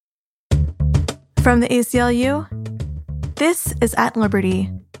From the ACLU, this is At Liberty.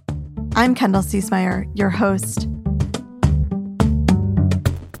 I'm Kendall Ciesmeyer, your host.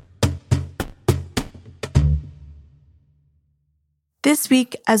 This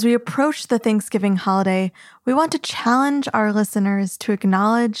week, as we approach the Thanksgiving holiday, we want to challenge our listeners to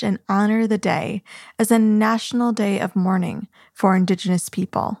acknowledge and honor the day as a national day of mourning for Indigenous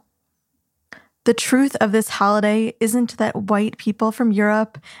people. The truth of this holiday isn't that white people from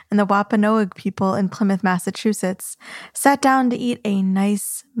Europe and the Wampanoag people in Plymouth, Massachusetts sat down to eat a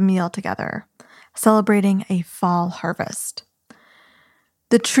nice meal together, celebrating a fall harvest.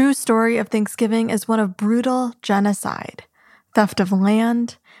 The true story of Thanksgiving is one of brutal genocide, theft of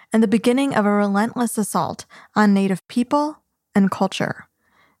land, and the beginning of a relentless assault on Native people and culture.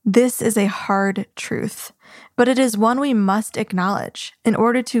 This is a hard truth, but it is one we must acknowledge in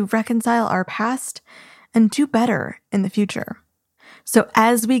order to reconcile our past and do better in the future. So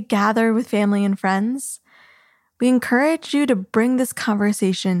as we gather with family and friends, we encourage you to bring this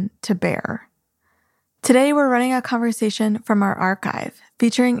conversation to bear. Today, we're running a conversation from our archive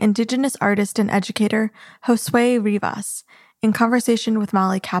featuring Indigenous artist and educator Josue Rivas in conversation with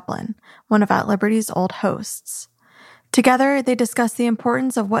Molly Kaplan, one of At Liberty's old hosts. Together, they discuss the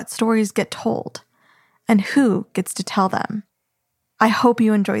importance of what stories get told and who gets to tell them. I hope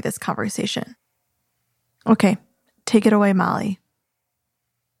you enjoy this conversation. Okay, take it away, Molly.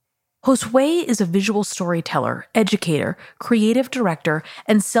 Josue is a visual storyteller, educator, creative director,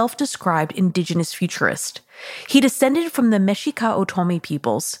 and self-described Indigenous futurist. He descended from the Mexica Otomi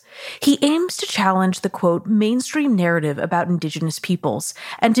peoples. He aims to challenge the, quote, mainstream narrative about Indigenous peoples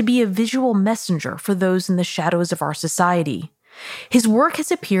and to be a visual messenger for those in the shadows of our society. His work has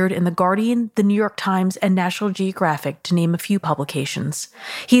appeared in The Guardian, The New York Times, and National Geographic, to name a few publications.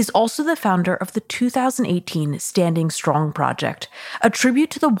 He is also the founder of the 2018 Standing Strong Project, a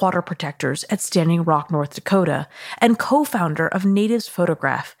tribute to the water protectors at Standing Rock, North Dakota, and co-founder of Natives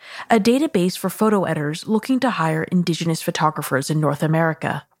Photograph, a database for photo editors looking to hire Indigenous photographers in North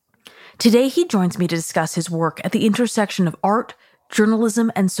America. Today, he joins me to discuss his work at the intersection of art, journalism,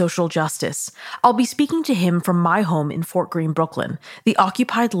 and social justice. I'll be speaking to him from my home in Fort Greene, Brooklyn, the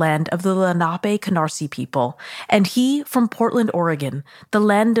occupied land of the Lenape Canarsie people, and he from Portland, Oregon, the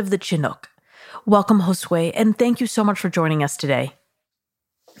land of the Chinook. Welcome, Josue, and thank you so much for joining us today.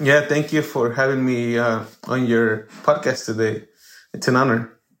 Yeah, thank you for having me on your podcast today. It's an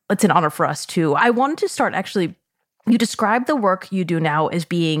honor. It's an honor for us, too. I wanted to start, actually, you describe the work you do now as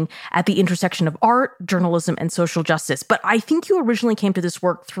being at the intersection of art, journalism, and social justice. But I think you originally came to this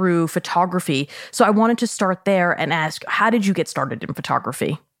work through photography. So I wanted to start there and ask, how did you get started in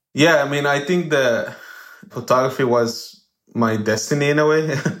photography? Yeah, I mean, I think that photography was my destiny in a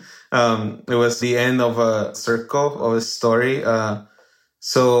way. It was the end of a circle, of a story.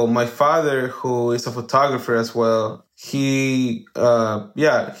 So my father, who is a photographer as well, he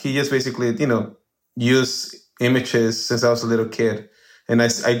just basically, used images since I was a little kid. And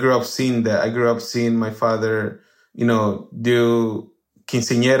I grew up seeing that. I grew up seeing my father, do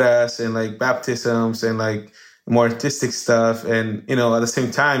quinceañeras and like baptisms and like more artistic stuff. And, at the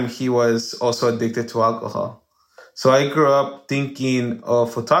same time, he was also addicted to alcohol. So I grew up thinking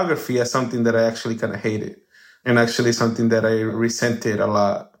of photography as something that I actually kind of hated and actually something that I resented a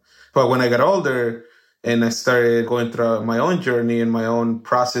lot. But when I got older and I started going through my own journey and my own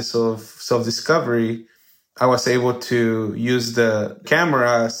process of self-discovery, I was able to use the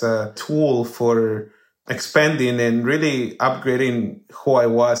camera as a tool for expanding and really upgrading who I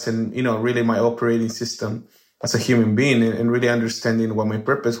was and, really my operating system as a human being and really understanding what my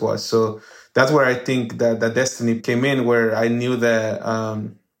purpose was. So that's where I think that the destiny came in, where I knew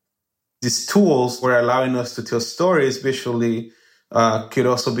that these tools were allowing us to tell stories visually, could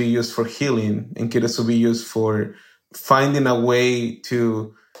also be used for healing and could also be used for finding a way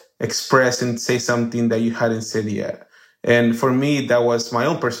to express and say something that you hadn't said yet. And for me, that was my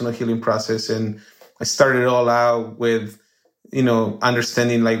own personal healing process. And I started it all out with,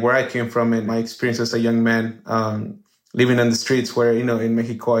 understanding like where I came from and my experience as a young man, living on the streets where, in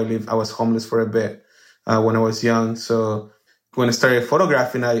Mexico, I was homeless for a bit when I was young. So when I started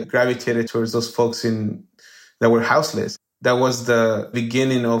photographing, I gravitated towards those folks that were houseless. That was the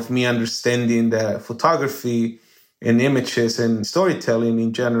beginning of me understanding that photography and images and storytelling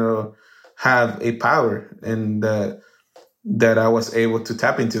in general have a power, and that I was able to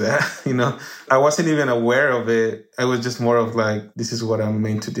tap into that. I wasn't even aware of it. I was just more of like, this is what I'm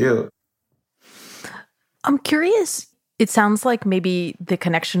meant to do. I'm curious. It sounds like maybe the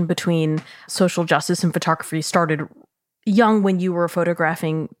connection between social justice and photography started young when you were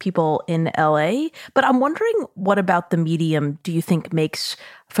photographing people in LA, but I'm wondering, what about the medium do you think makes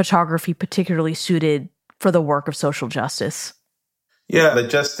photography particularly suited for the work of social justice? Yeah, the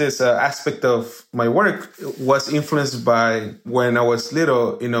justice aspect of my work was influenced by when I was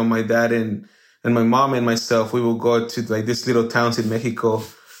little. My dad and my mom and myself, we would go to like these little towns in Mexico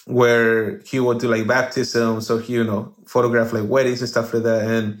where he would do like baptisms, or he, photograph like weddings and stuff like that.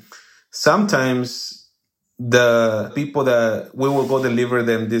 And sometimes the people that we will go deliver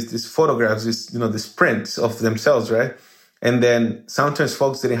them these photographs, these prints of themselves, right? And then sometimes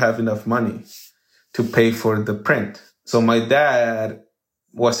folks didn't have enough money to pay for the print. So my dad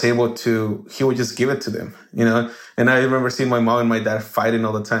was able to, he would just give it to them, And I remember seeing my mom and my dad fighting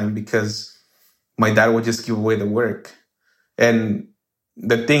all the time because my dad would just give away the work. And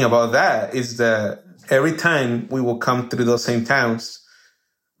the thing about that is that every time we will come through those same towns,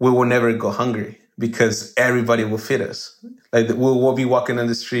 we will never go hungry because everybody will feed us. Like we'll be walking on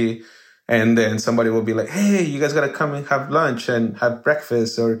the street and then somebody will be like, hey, you guys got to come and have lunch and have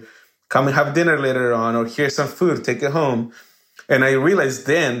breakfast, or come and have dinner later on, or here's some food, take it home. And I realized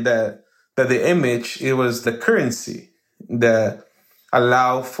then that the image, it was the currency that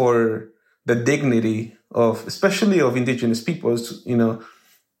allow for the dignity of, especially of indigenous peoples,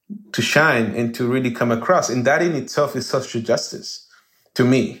 to shine and to really come across. And that in itself is social justice to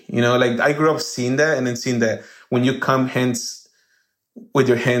me. Like I grew up seeing that, and then seeing that when you come hence with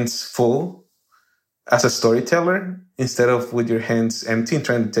your hands full as a storyteller, instead of with your hands empty and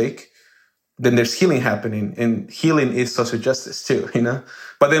trying to take, then there's healing happening, and healing is social justice too,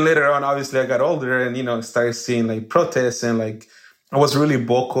 But then later on, obviously I got older and, started seeing like protests, and like I was really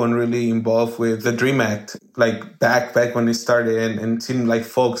vocal and really involved with the DREAM Act, like back when it started, and seeing like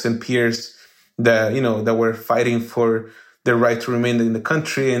folks and peers that, that were fighting for their right to remain in the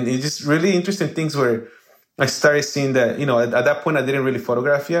country. And it's just really interesting things where I started seeing that, at that point I didn't really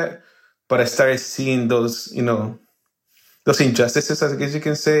photograph yet, but I started seeing those, those injustices, I guess you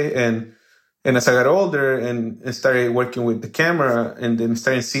can say. And as I got older and started working with the camera, and then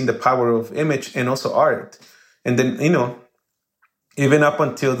started seeing the power of image and also art. And then, even up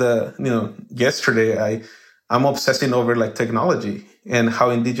until yesterday, I'm obsessing over like technology and how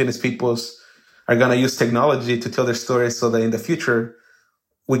indigenous peoples are going to use technology to tell their stories so that in the future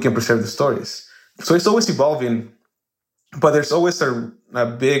we can preserve the stories. So it's always evolving, but there's always a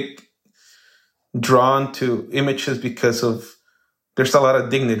big drawn to images because of, there's a lot of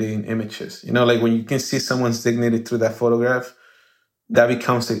dignity in images. Like when you can see someone's dignity through that photograph, that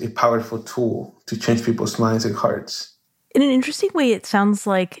becomes a powerful tool to change people's minds and hearts. In an interesting way, it sounds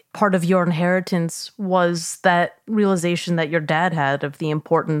like part of your inheritance was that realization that your dad had of the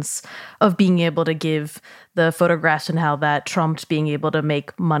importance of being able to give the photographs, and how that trumped being able to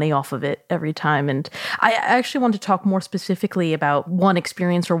make money off of it every time. And I actually want to talk more specifically about one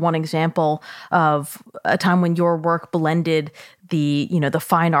experience or one example of a time when your work blended the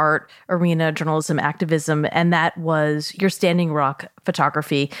fine art arena, journalism, activism, and that was your Standing Rock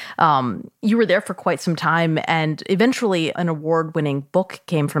photography. You were there for quite some time, and eventually an award-winning book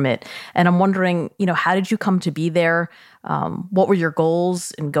came from it. And I'm wondering, how did you come to be there? What were your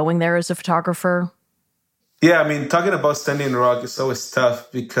goals in going there as a photographer? Yeah, I mean, talking about Standing Rock is always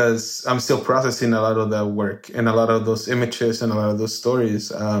tough because I'm still processing a lot of that work and a lot of those images and a lot of those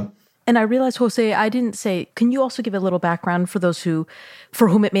stories. And I realized, Jose, I didn't say, can you also give a little background for those for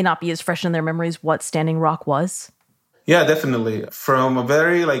whom it may not be as fresh in their memories, what Standing Rock was? Yeah, definitely. From a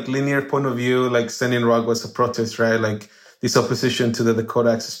very linear point of view, Standing Rock was a protest, right? Like this opposition to the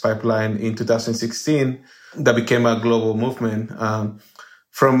Dakota Access Pipeline in 2016 that became a global movement.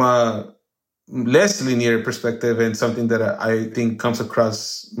 From a less linear perspective, and something that I think comes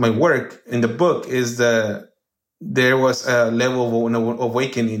across my work in the book, is that there was a level of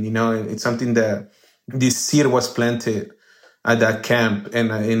awakening. It's something that this seed was planted at that camp,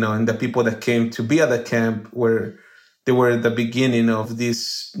 and and the people that came to be at that camp they were the beginning of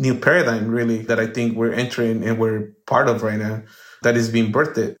this new paradigm, really, that I think we're entering and we're part of right now, that is being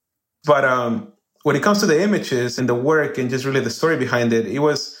birthed. But when it comes to the images and the work and just really the story behind it, it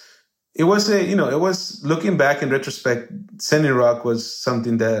was looking back in retrospect, Standing Rock was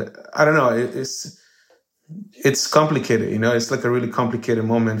something that, I don't know, it's complicated, it's like a really complicated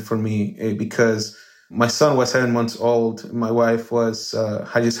moment for me, because my son was 7 months old. My wife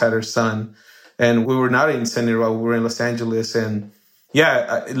had just had her son, and we were not in Standing Rock. We were in Los Angeles. And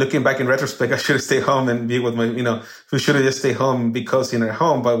yeah, looking back in retrospect, I should have stayed home and be with we should have just stayed home and be cozy in our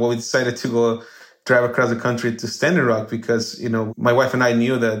home. But we decided to go drive across the country to Standing Rock because, my wife and I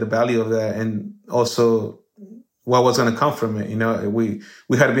knew the value of that, and also what was going to come from it.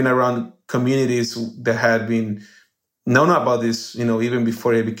 We had been around communities that had been known about this, even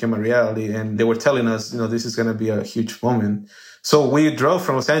before it became a reality. And they were telling us, this is going to be a huge moment. So we drove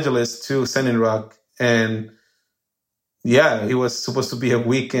from Los Angeles to Standing Rock, and yeah, it was supposed to be a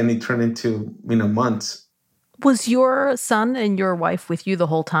week and it turned into, months. Was your son and your wife with you the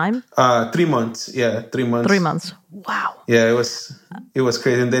whole time? 3 months. Yeah, 3 months. 3 months. Wow. Yeah, it was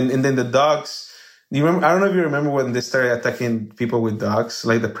crazy. And then the dogs, you remember, I don't know if you remember when they started attacking people with dogs,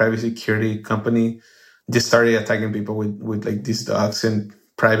 like the private security company just started attacking people with like these dogs and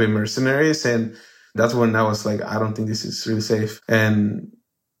private mercenaries. And that's when I was like, I don't think this is really safe. And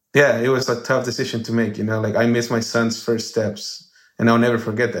yeah, it was a tough decision to make, like I missed my son's first steps, and I'll never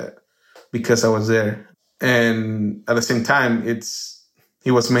forget that because I was there. And at the same time, it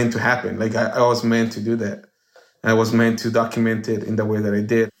was meant to happen. Like I was meant to do that. I was meant to document it in the way that I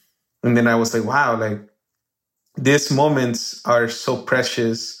did. And then I was like, wow, like these moments are so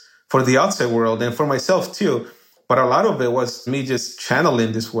precious for the outside world and for myself too. But a lot of it was me just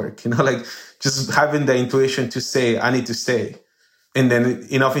channeling this work, like just having the intuition to say, I need to stay. And then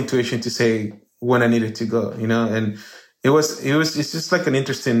enough intuition to say when I needed to go, and it's just like an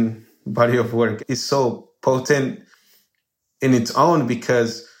interesting body of work. It's so potent in its own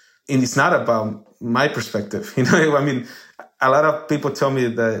because it's not about my perspective. I mean, a lot of people tell me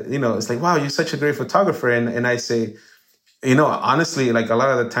that, it's like, wow, you're such a great photographer. And I say, honestly, like a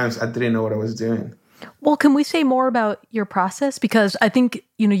lot of the times I didn't know what I was doing. Well, can we say more about your process? Because I think,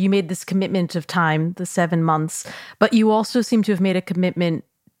 you made this commitment of time, the 7 months, but you also seem to have made a commitment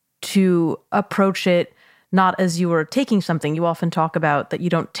to approach it not as you were taking something. You often talk about that you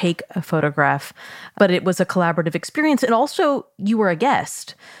don't take a photograph, but it was a collaborative experience. And also you were a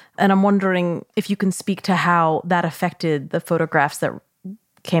guest. And I'm wondering if you can speak to how that affected the photographs that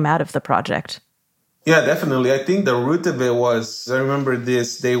came out of the project. Yeah, definitely. I think the root of it was, I remember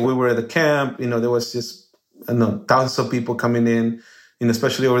this day we were at the camp, there was just, thousands of people coming in,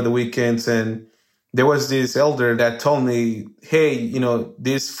 especially over the weekends. And there was this elder that told me, hey,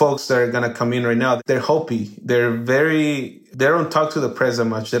 these folks that are going to come in right now, they're Hopi. They don't talk to the press that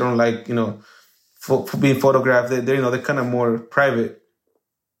much. They don't like, being photographed. They're kind of more private.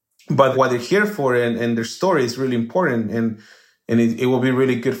 But what they're here for and their story is really important. And it will be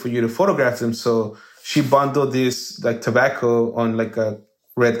really good for you to photograph them. So she bundled this like tobacco on like a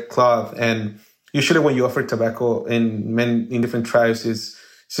red cloth. And usually when you offer tobacco in different tribes, it's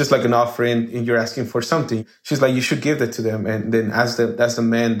just like an offering and you're asking for something. She's like, you should give that to them. And then ask that's the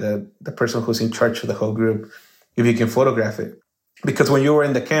man, the person who's in charge of the whole group, if you can photograph it. Because when you were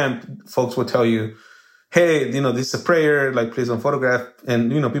in the camp, folks will tell you, hey, this is a prayer, like please don't photograph.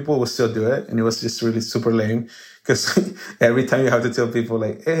 And, people will still do it. And it was just really super lame because every time you have to tell people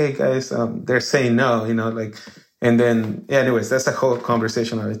like, hey guys, they're saying no, and then, yeah, anyways, that's a whole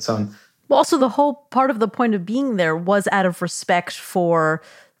conversation on its own. Well, also the whole part of the point of being there was out of respect for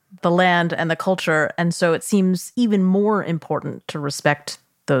the land and the culture. And so it seems even more important to respect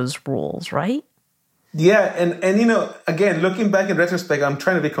those rules, right? Yeah. And again, looking back in retrospect, I'm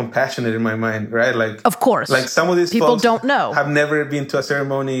trying to be compassionate in my mind, right? Like, of course, like some of these people folks don't know, have never been to a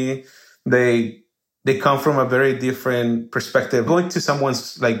ceremony. They come from a very different perspective. Going to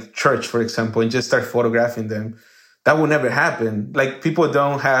someone's like church, for example, and just start photographing them, that will never happen. Like people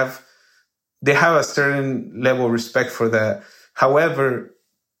they have a certain level of respect for that. However,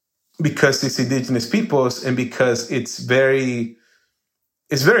 because it's indigenous peoples and because it's very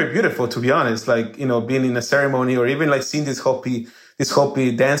beautiful, to be honest, like, being in a ceremony or even like seeing these Hopi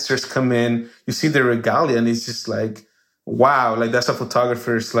dancers come in, you see their regalia and it's just like, wow, like that's a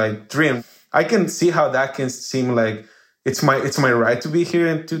photographer's like dream. I can see how that can seem like it's my right to be here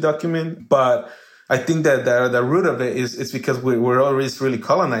and to document. But I think that the root of it is because we're always really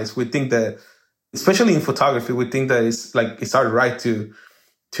colonized. We think that, especially in photography, we think that it's our right to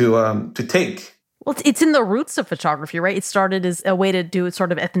take. Well, it's in the roots of photography, right? It started as a way to do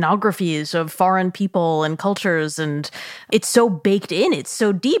sort of ethnographies of foreign people and cultures, and it's so baked in, it's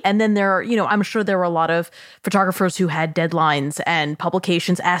so deep. And then there are, I'm sure there were a lot of photographers who had deadlines and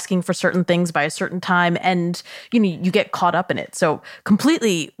publications asking for certain things by a certain time, and, you get caught up in it. So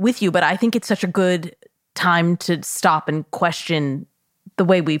completely with you, but I think it's such a good time to stop and question the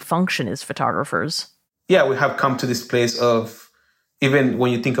way we function as photographers. Yeah, we have come to this place of, even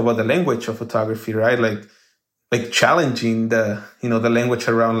when you think about the language of photography, right? Like challenging the language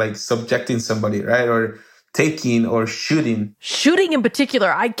around like subjecting somebody, right? Or taking or shooting. Shooting in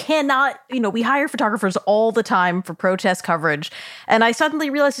particular, I cannot, we hire photographers all the time for protest coverage. And I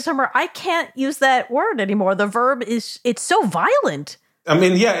suddenly realized this summer, I can't use that word anymore. The verb it's so violent. I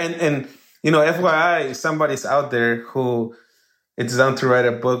mean, yeah. And FYI, somebody's out there who it's down to write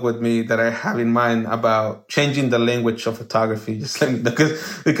a book with me that I have in mind about changing the language of photography. Just like,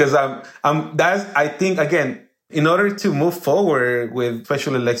 because I think, again, in order to move forward with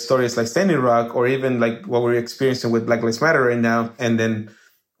especially like stories like Standing Rock, or even like what we're experiencing with Black Lives Matter right now, and then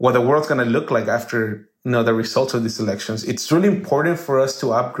what the world's going to look like after, the results of these elections, it's really important for us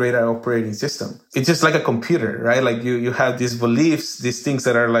to upgrade our operating system. It's just like a computer, right? Like you have these beliefs, these things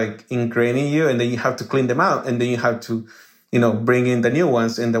that are like ingrained in you, and then you have to clean them out. And then you have to, bring in the new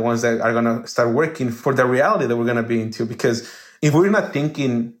ones and the ones that are going to start working for the reality that we're going to be into. Because if we're not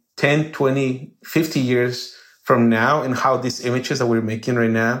thinking 10, 20, 50 years from now and how these images that we're making right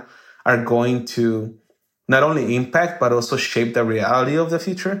now are going to not only impact, but also shape the reality of the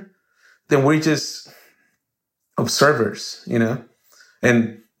future, then we're just observers,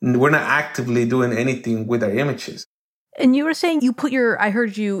 and we're not actively doing anything with our images. And you were saying I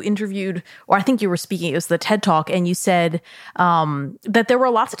heard you interviewed, or I think you were speaking, it was the TED Talk, and you said that there were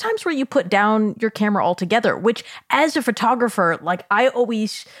lots of times where you put down your camera altogether, which as a photographer, like I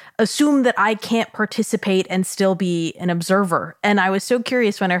always assume that I can't participate and still be an observer. And I was so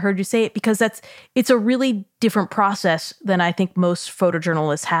curious when I heard you say it, because it's a really different process than I think most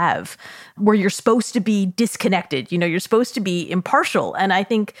photojournalists have, where you're supposed to be disconnected, you're supposed to be impartial. And I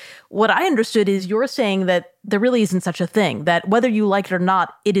think what I understood is you're saying that there really isn't such a thing, that whether you like it or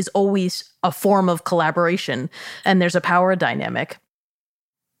not, it is always a form of collaboration and there's a power dynamic.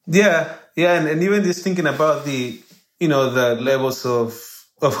 Yeah. And even just thinking about the levels of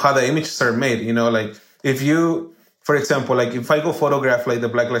how the images are made, like if you, for example, like if I go photograph like the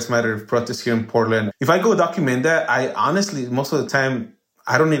Black Lives Matter protest here in Portland, if I go document that, I honestly, most of the time,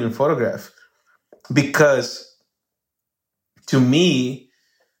 I don't even photograph, because to me,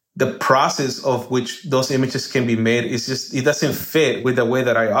 the process of which those images can be made is just, it doesn't fit with the way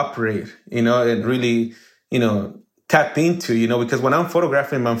that I operate, and really, tap into, because when I'm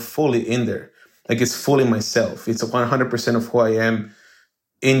photographing, I'm fully in there. Like it's fully myself. It's 100% of who I am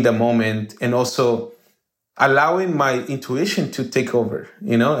in the moment. And also allowing my intuition to take over,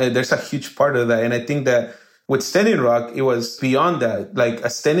 there's a huge part of that. And I think that with Standing Rock, it was beyond that. Like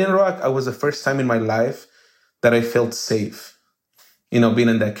at Standing Rock, I was the first time in my life that I felt safe, being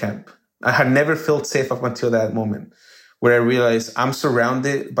in that camp. I had never felt safe up until that moment, where I realized I'm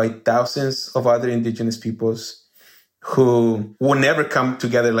surrounded by thousands of other indigenous peoples who will never come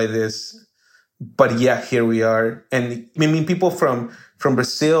together like this. But yeah, here we are. And I mean, people from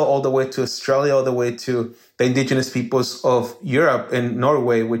Brazil all the way to Australia, all the way to the indigenous peoples of Europe and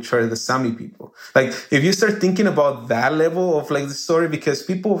Norway, which are the Sami people. Like, if you start thinking about that level of like the story, because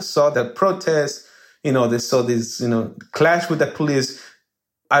people saw that protest, they saw this, clash with the police.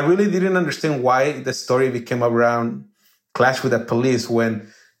 I really didn't understand why the story became around clash with the police, when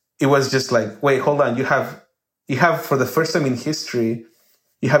it was just like, wait, hold on. You have for the first time in history,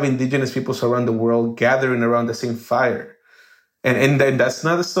 you have indigenous peoples around the world gathering around the same fire. And that's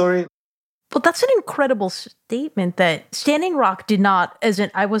not a story. Well, that's an incredible statement that Standing Rock did not,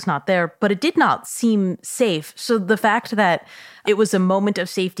 I was not there, but it did not seem safe. So the fact that it was a moment of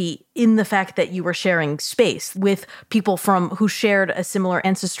safety in the fact that you were sharing space with people who shared a similar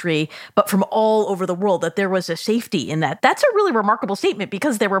ancestry, but from all over the world, that there was a safety in that. That's a really remarkable statement,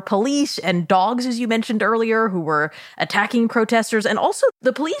 because there were police and dogs, as you mentioned earlier, who were attacking protesters. And also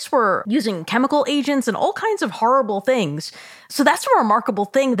the police were using chemical agents and all kinds of horrible things. So that's a remarkable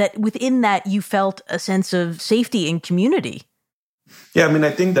thing, that within that you felt a sense of safety and community. Yeah, I mean,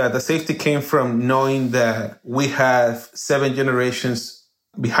 I think that the safety came from knowing that we have 7 generations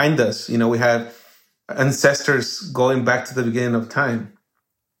behind us. We have ancestors going back to the beginning of time.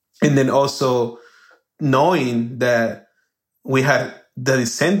 And then also knowing that we had the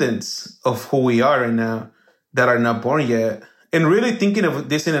descendants of who we are right now that are not born yet. And really thinking of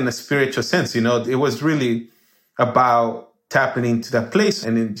this in a spiritual sense, it was really about tapping into that place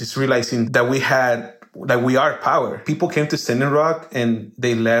and then just realizing that we are power. People came to Standing Rock and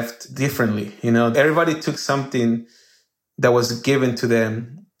they left differently. Everybody took something that was given to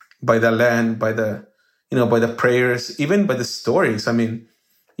them by the land, by the prayers, even by the stories. I mean,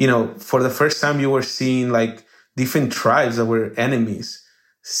 for the first time you were seeing like different tribes that were enemies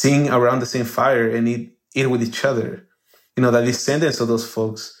sing around the same fire and eat with each other. The descendants of those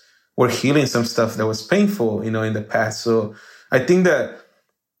folks were healing some stuff that was painful, in the past. So I think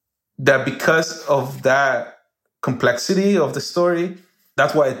that because of that complexity of the story,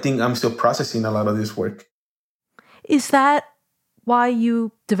 that's why I think I'm still processing a lot of this work. Is that why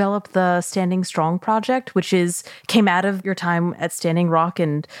you developed the Standing Strong project, which came out of your time at Standing Rock?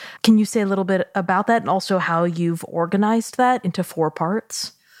 And can you say a little bit about that, and also how you've organized that into 4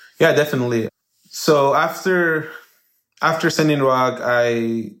 parts? Yeah, definitely. So after after Standing Rock,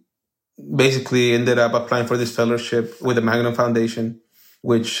 I basically ended up applying for this fellowship with the Magnum Foundation,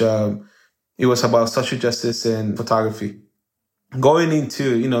 which it was about social justice and photography. Going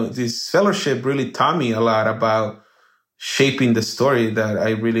into, this fellowship really taught me a lot about shaping the story that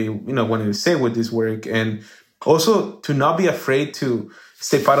I really, wanted to say with this work. And also to not be afraid to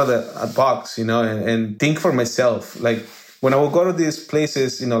step out of the box, and think for myself. Like when I would go to these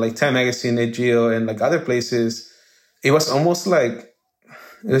places, like Time Magazine, Geo, and like other places, it was almost like,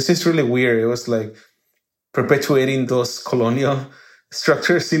 it was just really weird. It was like perpetuating those colonial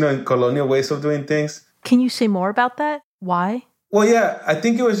structures, and colonial ways of doing things. Can you say more about that? Why? Well, yeah, I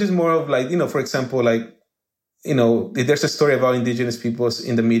think it was just more of like, for example, like, if there's a story about indigenous peoples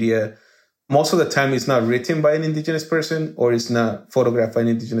in the media, most of the time it's not written by an indigenous person or it's not photographed by an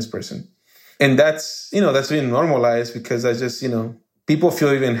indigenous person. And that's being normalized because that's just, people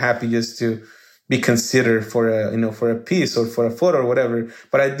feel even happy just to be considered for a piece or for a photo or whatever.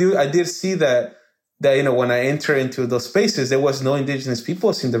 But I did see that when I enter into those spaces, there was no indigenous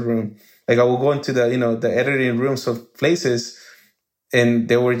peoples in the room. Like I would go into the editing rooms of places and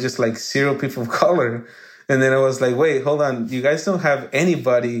there were just like 0 people of color. And then I was like, wait, hold on. You guys don't have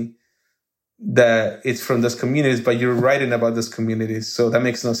anybody that is from those communities, but you're writing about those communities. So that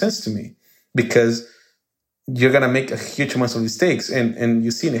makes no sense to me because you're going to make a huge amount of mistakes and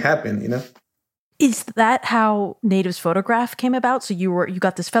you've seen it happen, Is that how Natives Photograph came about? So you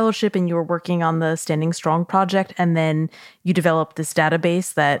got this fellowship and you were working on the Standing Strong project, and then you developed this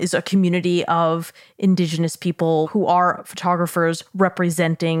database that is a community of indigenous people who are photographers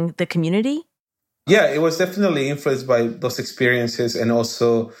representing the community? Yeah, it was definitely influenced by those experiences. And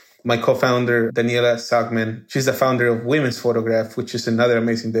also my co-founder, Daniela Sagman, she's the founder of Women's Photograph, which is another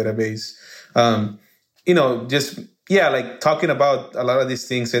amazing database. Like talking about a lot of these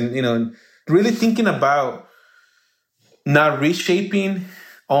things and, really thinking about not reshaping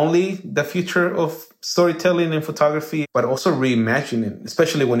only the future of storytelling and photography, but also reimagining,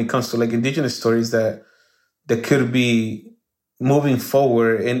 especially when it comes to like indigenous stories that could be moving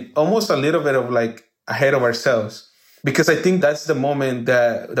forward and almost a little bit of like ahead of ourselves. Because I think that's the moment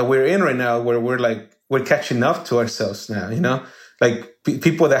that we're in right now where we're catching up to ourselves now, like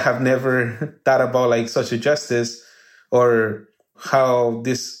people that have never thought about like social justice or how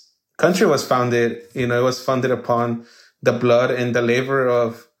this country was founded. It was founded upon the blood and the labor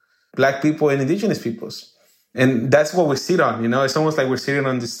of Black people and indigenous peoples. And that's what we sit on, It's almost like we're sitting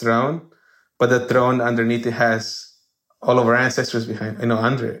on this throne, but the throne underneath it has all of our ancestors behind,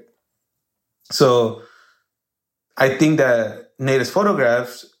 under it. So I think that Natives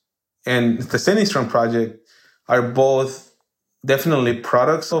Photographs and the Standing Strong project are both definitely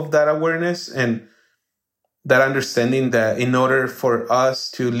products of that awareness and that understanding that in order for us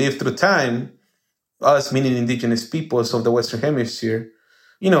to live through time, us meaning indigenous peoples of the Western Hemisphere,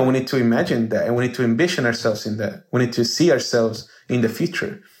 we need to imagine that and we need to envision ourselves in that. We need to see ourselves in the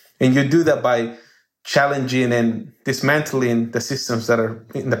future. And you do that by challenging and dismantling the systems that are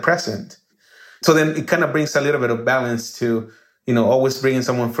in the present. So then it kind of brings a little bit of balance to, always bringing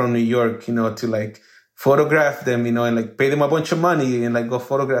someone from New York, to like photograph them, and like pay them a bunch of money and like go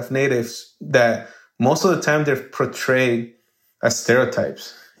photograph natives that most of the time they're portrayed as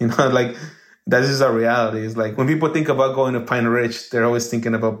stereotypes, like that is our reality. It's like when people think about going to Pine Ridge, they're always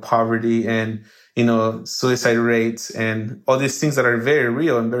thinking about poverty and, suicide rates and all these things that are very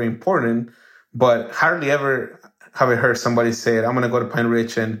real and very important. But hardly ever have I heard somebody say, I'm going to go to Pine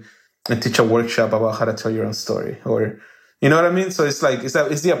Ridge and teach a workshop about how to tell your own story, or, you know what I mean? So it's like,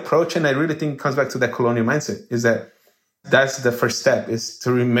 it's the approach. And I really think it comes back to that colonial mindset is that's the first step, is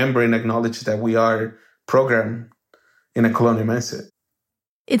to remember and acknowledge that we are programmed in a colonial mindset.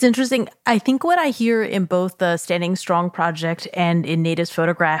 It's interesting. I think what I hear in both the Standing Strong project and in Natives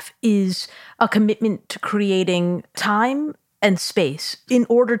Photograph is a commitment to creating time and space in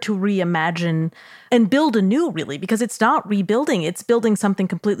order to reimagine and build anew, really, because it's not rebuilding, it's building something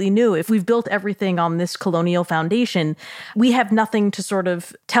completely new. If we've built everything on this colonial foundation, we have nothing to sort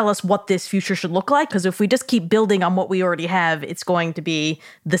of tell us what this future should look like, because if we just keep building on what we already have, it's going to be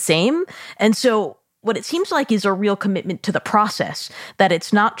the same. And so what it seems like is a real commitment to the process, that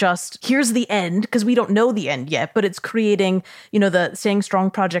it's not just, here's the end, because we don't know the end yet, but it's creating, the Staying Strong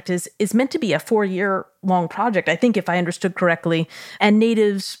project is meant to be a 4-year-long project, I think, if I understood correctly. And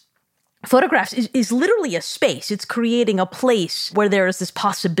Natives Photographs is literally a space. It's creating a place where there is this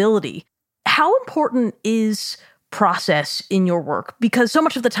possibility. How important is process in your work? Because so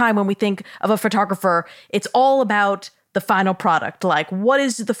much of the time when we think of a photographer, it's all about the final product. Like, what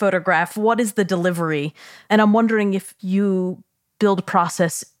is the photograph? What is the delivery? And I'm wondering if you build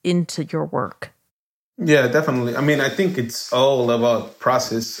process into your work. Yeah, definitely. I mean, I think it's all about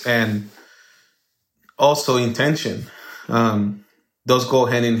process and also intention. Those go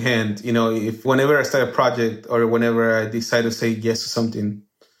hand in hand. If whenever I start a project or whenever I decide to say yes to something,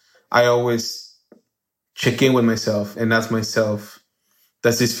 I always check in with myself and ask myself,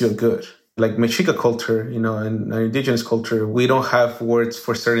 does this feel good? Like Mexica culture, and our indigenous culture, we don't have words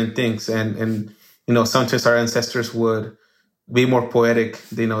for certain things. And sometimes our ancestors would be more poetic,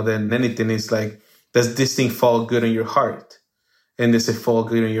 than anything. It's like, does this thing fall good in your heart? And does it fall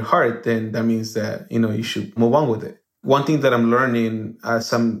good in your heart? Then that means that, you should move on with it. One thing that I'm learning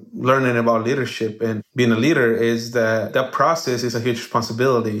as I'm learning about leadership and being a leader is that process is a huge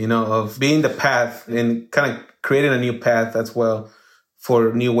responsibility, of being the path and kind of creating a new path as well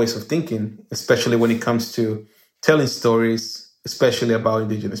for new ways of thinking, especially when it comes to telling stories, especially about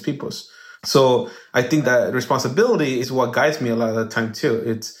indigenous peoples. So I think that responsibility is what guides me a lot of the time too.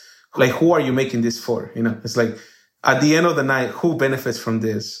 It's like, who are you making this for? It's like, at the end of the night, who benefits from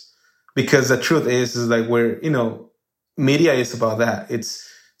this? Because the truth is like media is about that. It's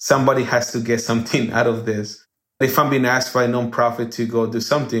somebody has to get something out of this. If I'm being asked by a nonprofit to go do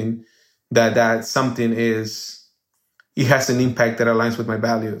something, that something it has an impact that aligns with my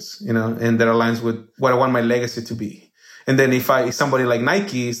values, and that aligns with what I want my legacy to be. And then if somebody like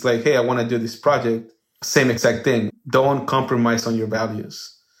Nike is like, hey, I want to do this project, same exact thing. Don't compromise on your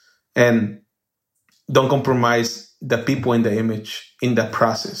values. And don't compromise the people in the image in that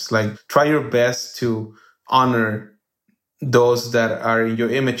process. Like, try your best to honor those that are in your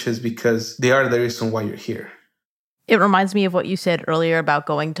images because they are the reason why you're here. It reminds me of what you said earlier about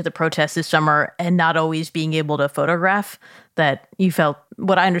going to the protest this summer and not always being able to photograph, that you felt,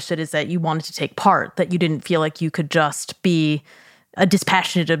 what I understood is that you wanted to take part, that you didn't feel like you could just be a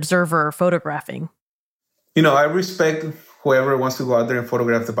dispassionate observer photographing. I respect whoever wants to go out there and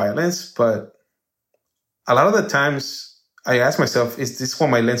photograph the violence, but a lot of the times I ask myself, is this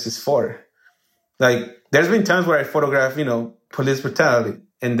what my lens is for? Like, there's been times where I photograph, police brutality,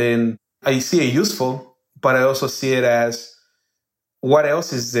 and then I see it useful, but I also see it as, what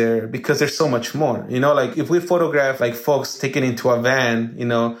else is there? Because there's so much more, like if we photograph like folks taken into a van, in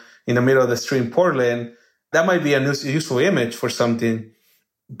the middle of the street in Portland, that might be a useful image for something.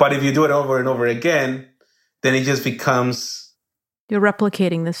 But if you do it over and over again, then it just becomes... You're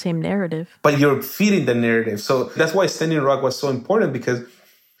replicating the same narrative. But you're feeding the narrative. So that's why Standing Rock was so important, because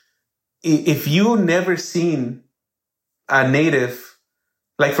if you never seen a native,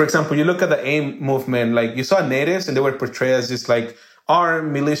 like, for example, you look at the AIM movement, like you saw natives and they were portrayed as just like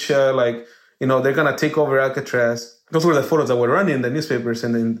armed militia, like, they're going to take over Alcatraz. Those were the photos that were running in the newspapers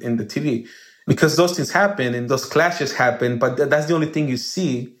and in the TV, because those things happen and those clashes happen. But that's the only thing you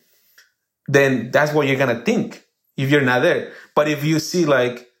see. Then that's what you're going to think if you're not there. But if you see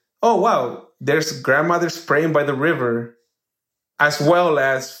like, oh, wow, there's grandmothers praying by the river, as well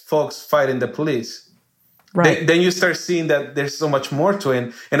as folks fighting the police. Right. Then you start seeing that there's so much more to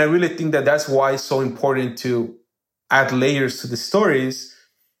it. And I really think that that's why it's so important to add layers to the stories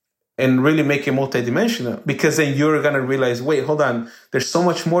and really make it multidimensional. Because then you're going to realize, wait, hold on, there's so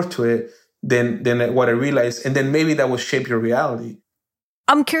much more to it than what I realized. And then maybe that will shape your reality.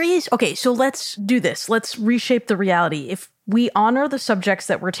 I'm curious. Okay, so let's do this. Let's reshape the reality. If we honor the subjects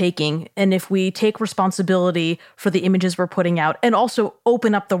that we're taking, and if we take responsibility for the images we're putting out, and also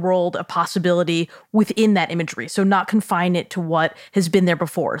open up the world of possibility within that imagery, so not confine it to what has been there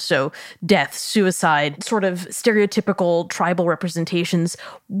before. So death, suicide, sort of stereotypical tribal representations.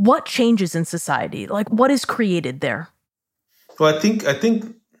 What changes in society? Like, what is created there? Well, I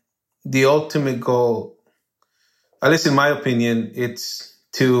think the ultimate goal, at least in my opinion, it's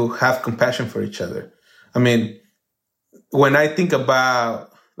to have compassion for each other. I mean, when I think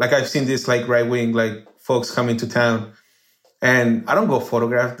about, like, I've seen this like right wing, like folks coming to town, and I don't go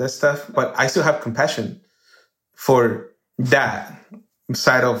photograph that stuff, but I still have compassion for that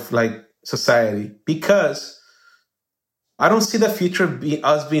side of like society, because I don't see the future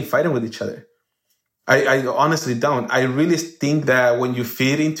us being fighting with each other. I honestly don't. I really think that when you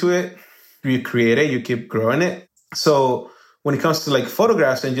feed into it, you create it, you keep growing it. So when it comes to like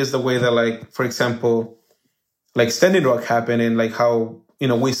photographs and just the way that, like, for example, like Standing Rock happened, and like how,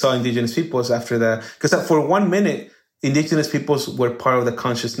 we saw indigenous peoples after that. Because for 1 minute, indigenous peoples were part of the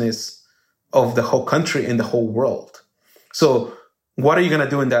consciousness of the whole country and the whole world. So what are you going to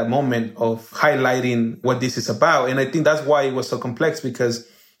do in that moment of highlighting what this is about? And I think that's why it was so complex, because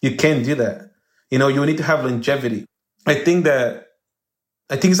you can't do that. You need to have longevity. I think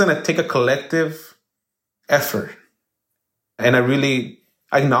it's going to take a collective effort. And I really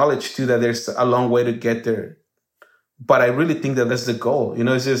acknowledge too that there's a long way to get there. But I really think that that's the goal.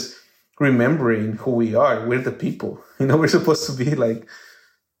 It's just remembering who we are. We're the people. We're supposed to be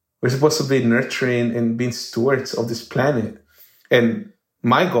nurturing and being stewards of this planet. And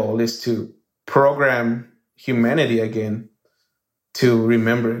my goal is to program humanity again to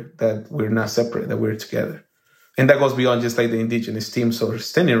remember that we're not separate, that we're together. And that goes beyond just like the indigenous teams or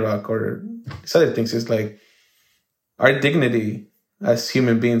Standing Rock or these other things. It's like our dignity as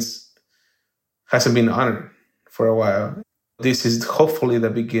human beings hasn't been honored for a while. This is hopefully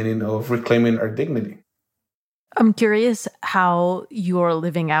the beginning of reclaiming our dignity. I'm curious how you're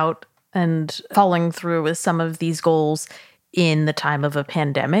living out and following through with some of these goals in the time of a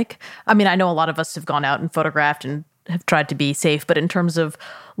pandemic. I mean, I know a lot of us have gone out and photographed and have tried to be safe, but in terms of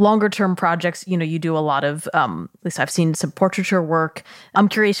longer term projects, you do a lot of, at least I've seen some portraiture work. I'm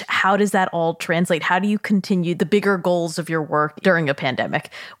curious, how does that all translate? How do you continue the bigger goals of your work during a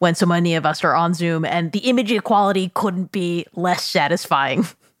pandemic when so many of us are on Zoom and the image equality couldn't be less satisfying?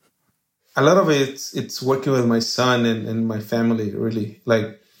 A lot of it's working with my son and my family, really.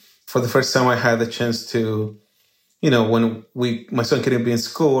 Like, for the first time I had the chance to, when my son couldn't be in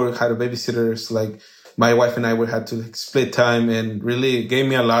school or had a babysitter, so like my wife and I had to split time, and really gave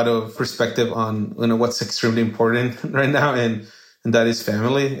me a lot of perspective on what's extremely important right now, and that is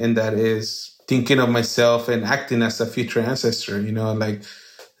family, and that is thinking of myself and acting as a future ancestor. Like,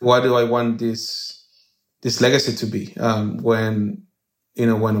 what do I want this legacy to be when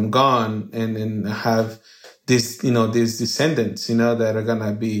I'm gone, and I have these descendants that are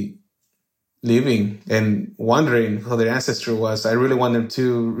gonna be living and wondering who their ancestor was. I really want them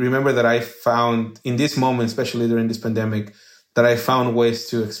to remember that I found, in this moment, especially during this pandemic, that I found ways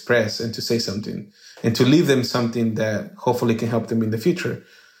to express and to say something and to leave them something that hopefully can help them in the future.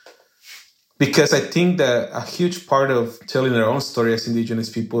 Because I think that a huge part of telling our own story as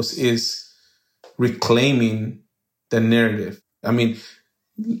Indigenous peoples is reclaiming the narrative. I mean,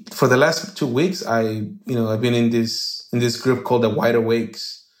 for the last 2 weeks, I've been in this group called the Wide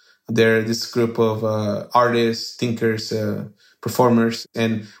Awakes. They're this group of artists, thinkers, performers.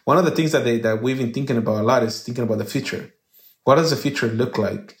 And one of the things that we've been thinking about a lot is thinking about the future. What does the future look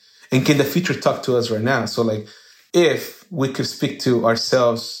like? And can the future talk to us right now? So like, if we could speak to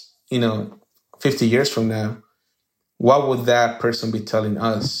ourselves, 50 years from now, what would that person be telling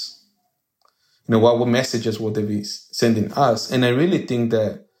us? What messages would they be sending us? And I really think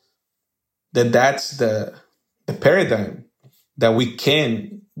that's the paradigm that we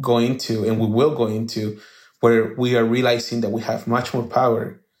can go into, and we will go into, where we are realizing that we have much more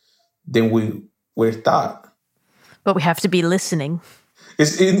power than we were thought. But we have to be listening.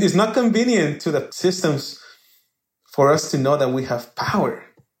 It's not convenient to the systems for us to know that we have power.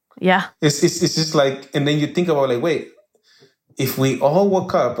 Yeah. It's just like, and then you think about like, wait, if we all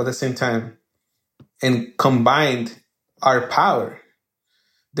woke up at the same time and combined our power,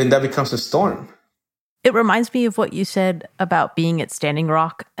 then that becomes a storm. It reminds me of what you said about being at Standing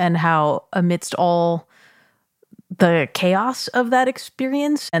Rock and how amidst all the chaos of that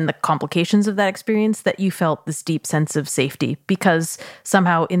experience and the complications of that experience, that you felt this deep sense of safety because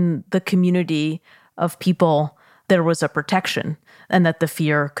somehow in the community of people, there was a protection and that the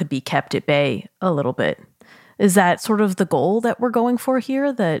fear could be kept at bay a little bit. Is that sort of the goal that we're going for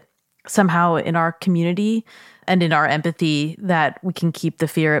here? That somehow in our community and in our empathy that we can keep the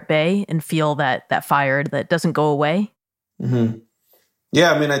fear at bay and feel that fire that doesn't go away? Mm-hmm.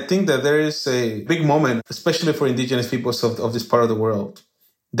 Yeah, I mean, I think that there is a big moment, especially for Indigenous peoples of this part of the world,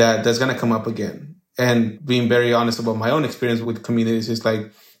 that's going to come up again. And being very honest about my own experience with communities is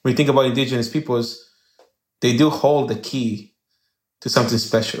like, when you think about Indigenous peoples, they do hold the key to something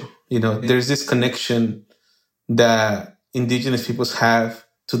special. There's this connection that Indigenous peoples have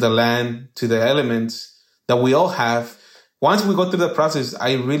to the land, to the elements, that we all have. Once we go through the process,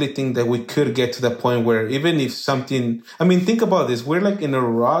 I really think that we could get to the point where even if something, I mean, think about this. We're like in a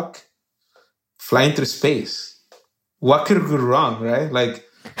rock flying through space. What could go wrong, right? Like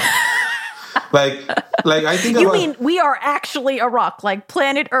I think you mean we are actually a rock, like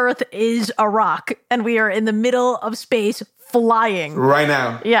planet Earth is a rock and we are in the middle of space flying right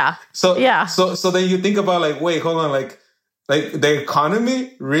now. Yeah. So then you think about like, wait, hold on. Like the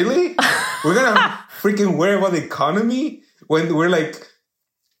economy, really? We're going to freaking worry about the economy when we're like,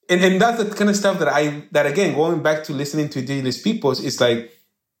 and that's the kind of stuff that again, going back to listening to Indigenous peoples, is like,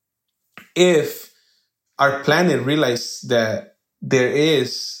 if our planet realized that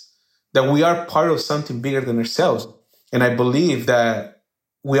that we are part of something bigger than ourselves. And I believe that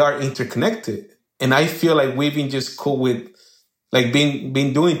we are interconnected. And I feel like we've been just cool with like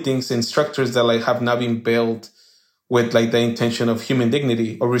being doing things in structures that like have not been built with like the intention of human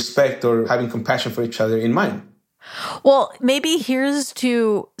dignity or respect or having compassion for each other in mind. Well, maybe here's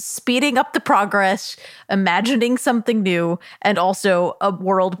to speeding up the progress, imagining something new, and also a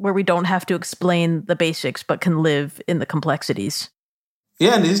world where we don't have to explain the basics, but can live in the complexities.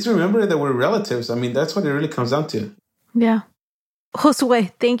 Yeah, and just remember that we're relatives. I mean, that's what it really comes down to. Yeah.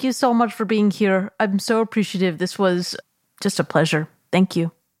 Josue, thank you so much for being here. I'm so appreciative. This was just a pleasure. Thank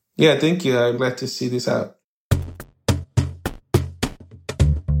you. Yeah, thank you. I'm glad to see this out.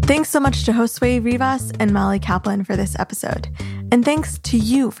 Thanks so much to Josue Rivas and Molly Kaplan for this episode. And thanks to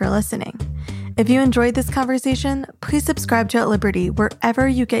you for listening. If you enjoyed this conversation, please subscribe to At Liberty wherever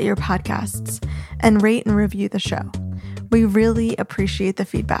you get your podcasts and rate and review the show. We really appreciate the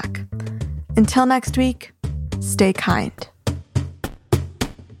feedback. Until next week, stay kind.